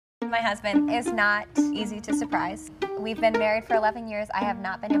My husband is not easy to surprise. We've been married for 11 years. I have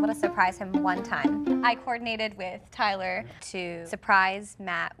not been able to surprise him one time. I coordinated with Tyler to surprise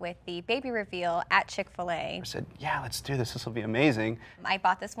Matt with the baby reveal at Chick-fil-A. I said, yeah, let's do this. This will be amazing. I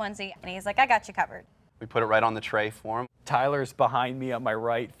bought this onesie, and he's like, I got you covered. We put it right on the tray for him. Tyler's behind me on my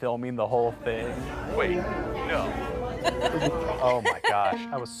right, filming the whole thing. Wait, no. Oh my gosh,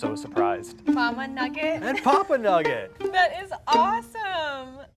 I was so surprised. Mama Nugget. And Papa Nugget. That is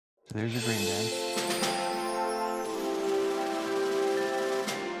awesome. So there's your green bag.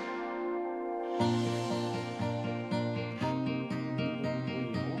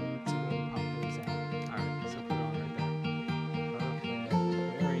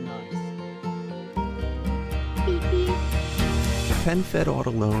 PenFed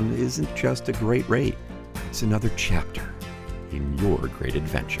Auto Loan isn't just a great rate, it's another chapter in your great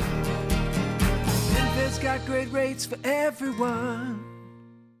adventure. PenFed's got great rates for everyone.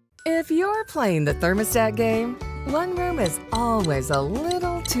 If you're playing the thermostat game, one room is always a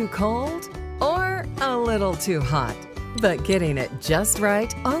little too cold or a little too hot. But getting it just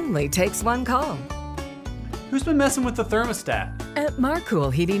right only takes one call. Who's been messing with the thermostat? At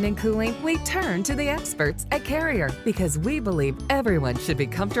Marcool Heating and Cooling, we turn to the experts at Carrier because we believe everyone should be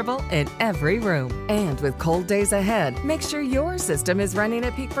comfortable in every room. And with cold days ahead, make sure your system is running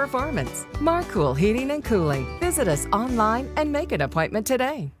at peak performance. Marcool Heating and Cooling. Visit us online and make an appointment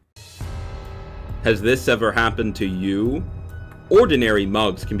today. Has this ever happened to you? Ordinary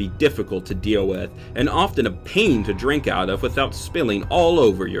mugs can be difficult to deal with and often a pain to drink out of without spilling all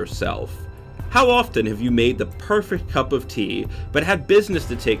over yourself. How often have you made the perfect cup of tea, but had business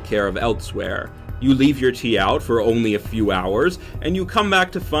to take care of elsewhere? You leave your tea out for only a few hours, and you come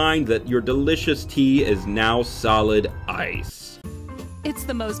back to find that your delicious tea is now solid ice. It's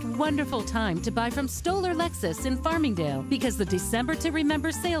the most wonderful time to buy from Stoller Lexus in Farmingdale because the December to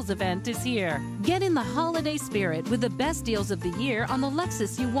Remember sales event is here. Get in the holiday spirit with the best deals of the year on the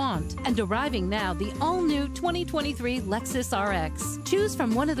Lexus you want. And arriving now, the all-new 2023 Lexus RX. Choose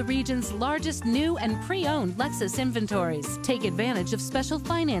from one of the region's largest new and pre-owned Lexus inventories. Take advantage of special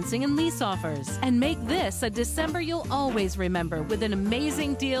financing and lease offers. And make this a December you'll always remember with an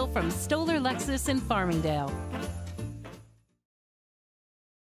amazing deal from Stoller Lexus in Farmingdale.